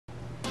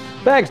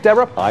Thanks,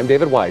 Deborah. I'm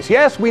David Weiss.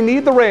 Yes, we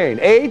need the rain.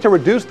 A, to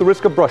reduce the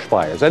risk of brush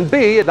fires. And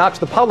B, it knocks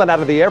the pollen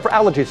out of the air for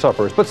allergy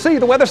sufferers. But C,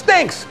 the weather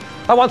stinks.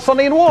 I want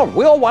sunny and warm.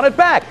 We all want it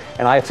back.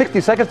 And I have 60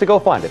 seconds to go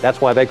find it.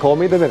 That's why they call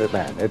me the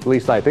Minuteman. At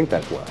least I think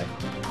that's why.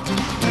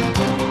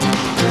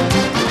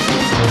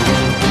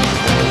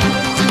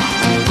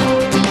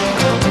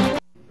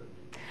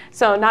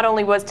 So not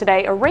only was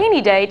today a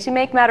rainy day, to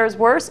make matters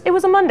worse, it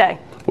was a Monday.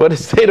 What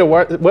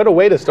a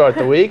way to start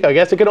the week. I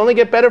guess it could only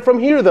get better from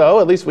here, though.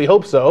 At least we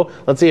hope so.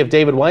 Let's see if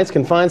David Weiss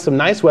can find some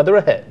nice weather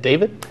ahead.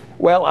 David?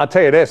 Well, I'll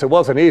tell you this, it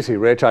wasn't easy,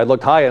 Rich. I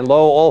looked high and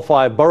low, all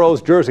 5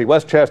 boroughs, Jersey,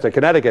 Westchester,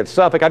 Connecticut,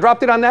 Suffolk. I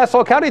dropped in on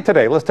Nassau County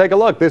today. Let's take a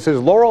look. This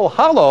is Laurel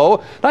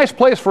Hollow. Nice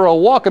place for a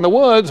walk in the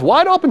woods.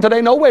 Wide open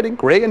today, no waiting.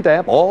 Gray and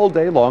damp all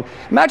day long.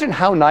 Imagine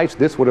how nice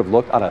this would have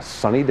looked on a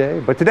sunny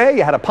day. But today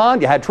you had a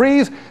pond, you had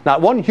trees,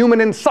 not one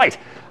human in sight.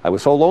 I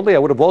was so lonely I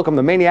would have welcomed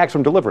the maniacs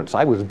from Deliverance.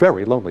 I was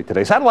very lonely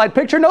today. Satellite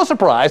picture, no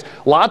surprise.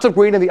 Lots of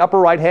green in the upper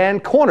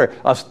right-hand corner.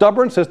 A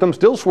stubborn system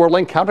still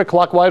swirling,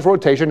 counterclockwise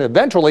rotation.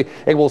 Eventually,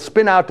 it will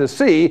spin out to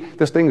sea.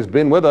 This thing's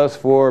been with us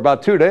for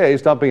about 2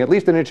 days, dumping at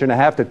least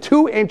 1.5 to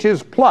 2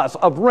 inches plus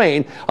of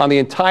rain on the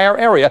entire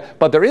area.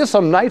 But there is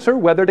some nicer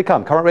weather to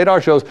come. Current radar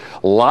shows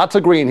lots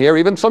of green here,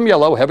 even some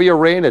yellow. Heavier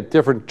rain at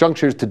different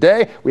junctures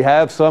today. We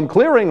have some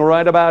clearing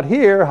right about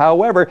here.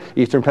 However,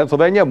 eastern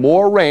Pennsylvania,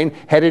 more rain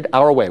headed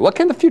our way. What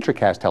can the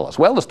futurecast tell us?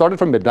 Well, it started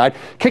from midnight,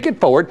 kick it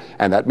forward,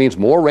 and that means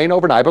more rain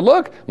overnight. But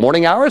look,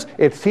 morning hours,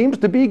 it seems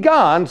to be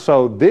gone,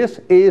 so this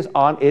is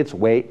on its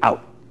way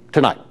out.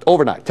 Tonight,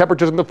 overnight,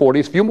 temperatures in the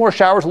 40s, few more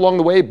showers along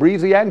the way,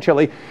 breezy and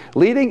chilly,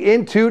 leading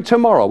into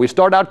tomorrow. We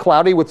start out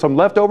cloudy with some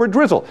leftover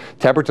drizzle.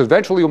 Temperatures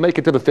eventually will make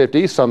it to the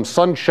 50s, some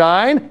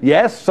sunshine,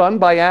 yes, sun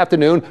by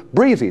afternoon,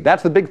 breezy.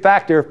 That's the big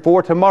factor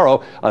for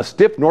tomorrow. A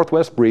stiff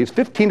northwest breeze,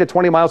 15 to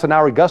 20 miles an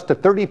hour, gusts to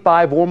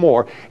 35 or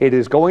more. It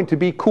is going to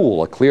be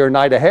cool. A clear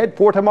night ahead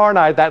for tomorrow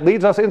night. That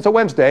leads us into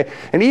Wednesday.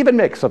 An even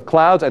mix of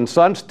clouds and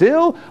sun,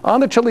 still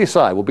on the chilly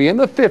side. We'll be in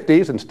the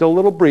 50s and still a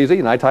little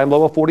breezy. Nighttime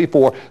low of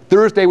 44.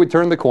 Thursday, we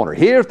turn the corner.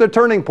 Here's the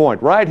turning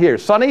point right here,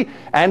 sunny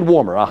and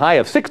warmer, a high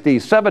of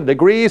 67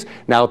 degrees.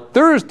 Now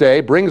Thursday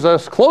brings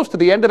us close to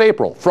the end of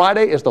April.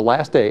 Friday is the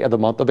last day of the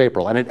month of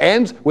April, and it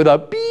ends with a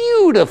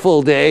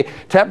beautiful day.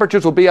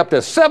 Temperatures will be up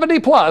to 70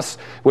 plus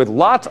with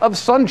lots of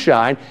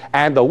sunshine,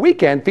 and the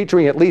weekend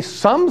featuring at least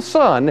some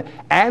sun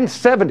and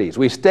 70s.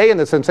 We stay in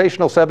the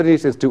sensational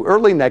 70s into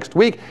early next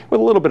week with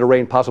a little bit of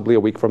rain possibly a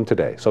week from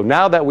today. So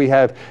now that we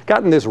have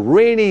gotten this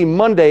rainy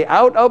Monday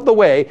out of the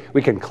way,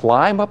 we can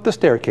climb up the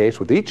staircase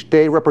with each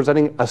day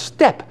representing a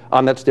step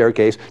on that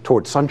staircase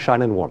towards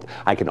sunshine and warmth.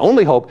 I can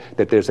only hope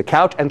that there's a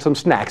couch and some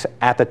snacks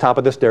at the top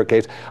of the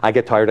staircase. I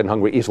get tired and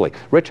hungry easily.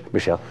 Rich,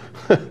 Michelle.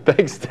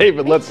 Thanks,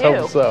 David. Let's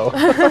hope so.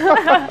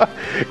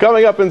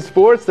 Coming up in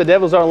sports, the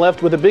Devils are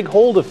left with a big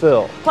hole to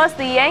fill. Plus,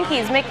 the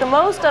Yankees make the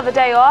most of a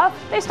day off.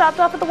 They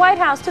stopped off at the White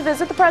House to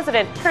visit the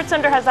president. Kurt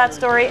Sunder has that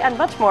story and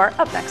much more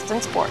up next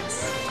in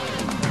sports.